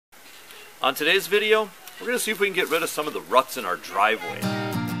On today's video, we're going to see if we can get rid of some of the ruts in our driveway.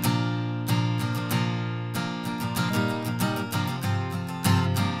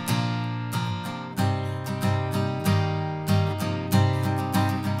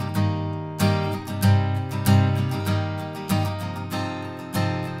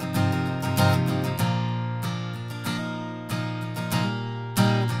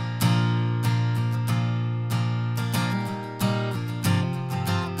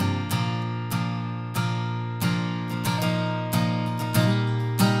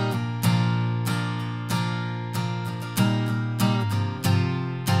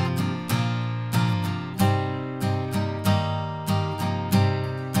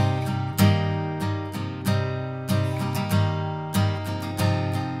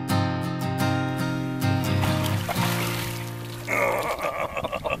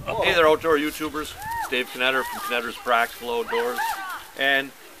 Hey there, outdoor YouTubers. It's Dave Knetter from Knetter's Practical Outdoors.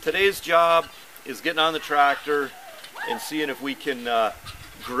 And today's job is getting on the tractor and seeing if we can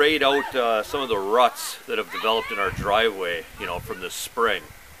grade out some of the ruts that have developed in our driveway, from this spring.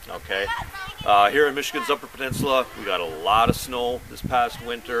 Okay. Here in Michigan's Upper Peninsula, we got a lot of snow this past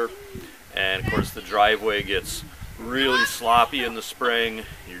winter, and of course the driveway gets really sloppy in the spring.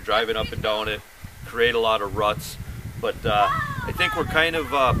 You're driving up and down it, create a lot of ruts. But I think we're kind of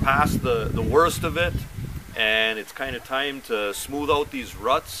past the worst of it, and it's kind of time to smooth out these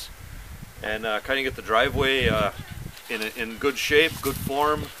ruts and kind of get the driveway in good shape, good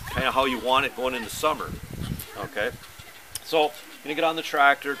form, kind of how you want it going into summer. Okay, so I'm gonna get on the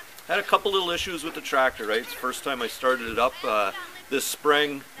tractor. Had a couple little issues with the tractor, right? It's the first time I started it up this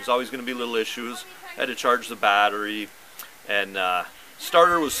spring. There's always going to be little issues. Had to charge the battery, and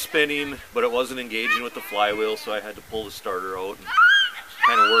starter was spinning, but it wasn't engaging with the flywheel, so I had to pull the starter out and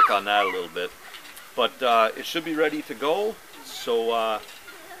kind of work on that a little bit. But it should be ready to go, so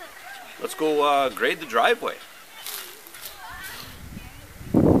let's go grade the driveway.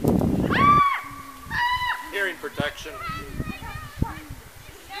 Hearing protection.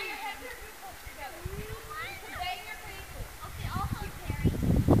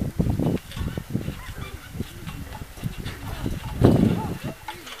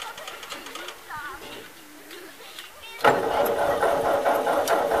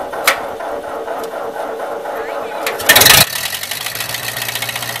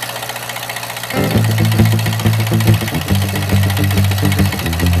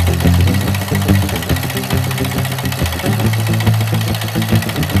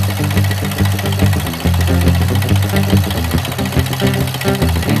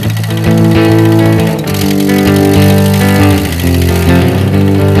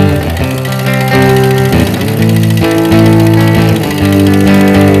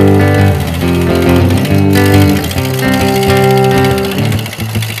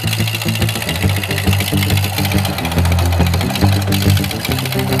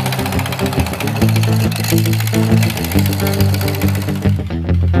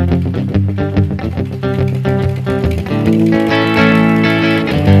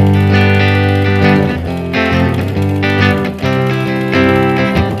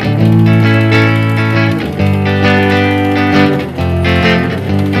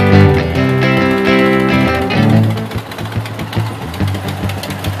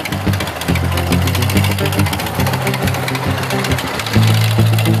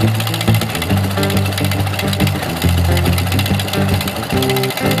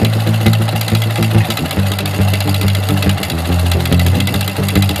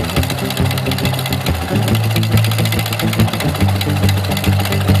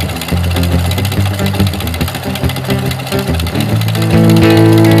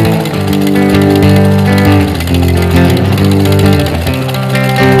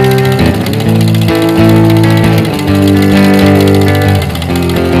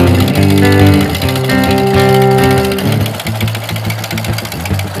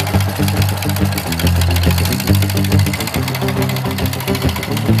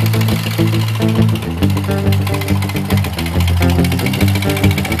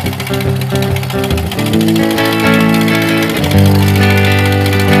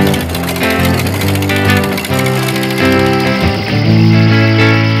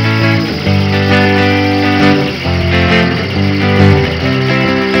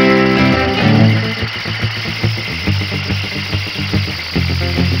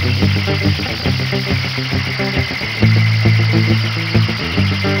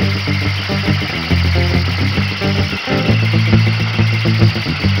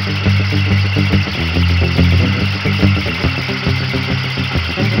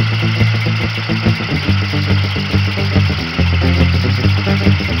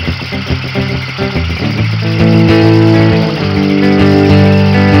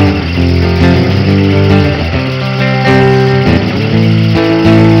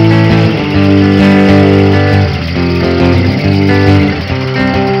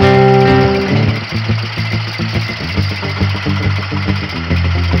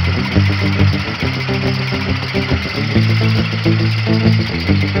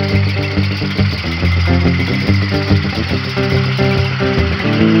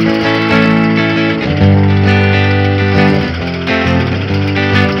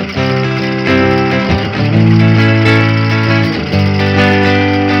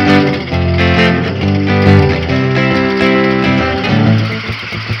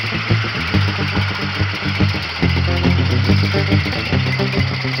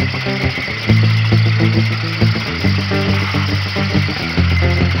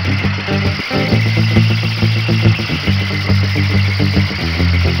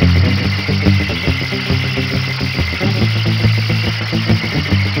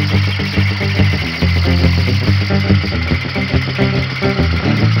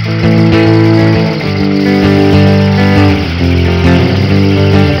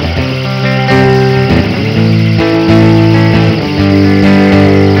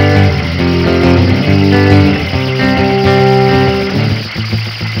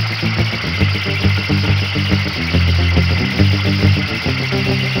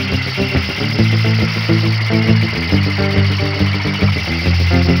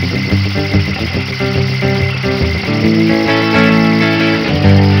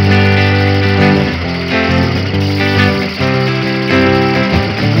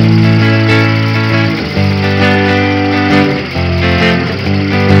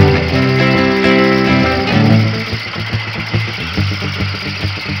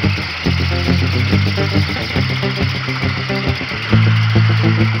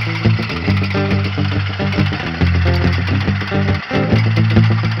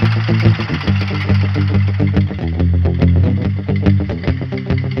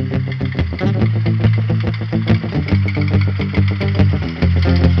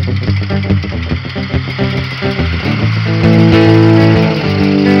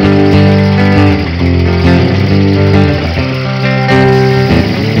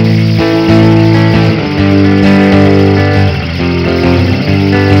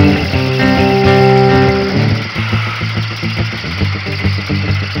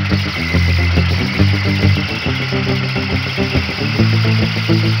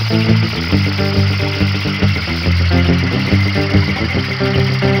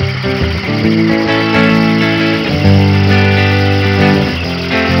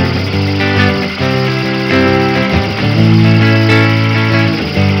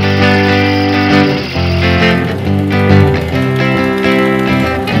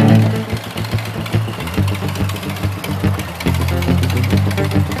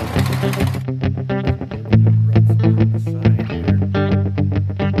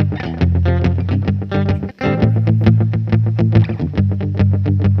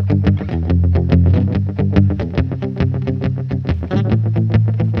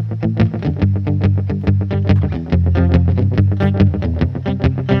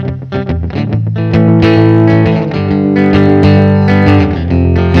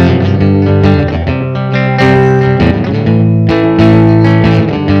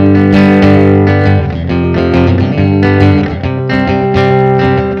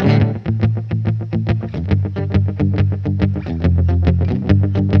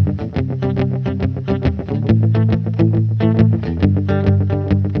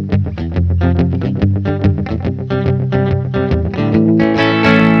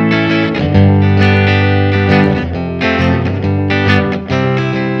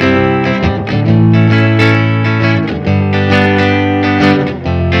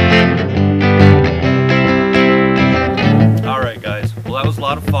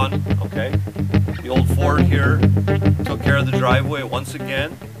 lot of fun, okay? The old Ford here took care of the driveway once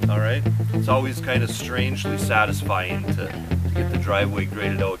again, all right? It's always kind of strangely satisfying to get the driveway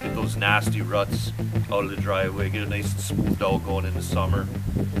graded out, get those nasty ruts out of the driveway, get it nice and smoothed out going into summer.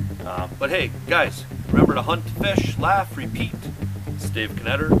 But hey, guys, remember to hunt, fish, laugh, repeat. It's Dave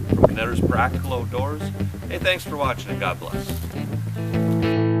Knetter from Knetter's Practical Outdoors. Hey, thanks for watching and God bless.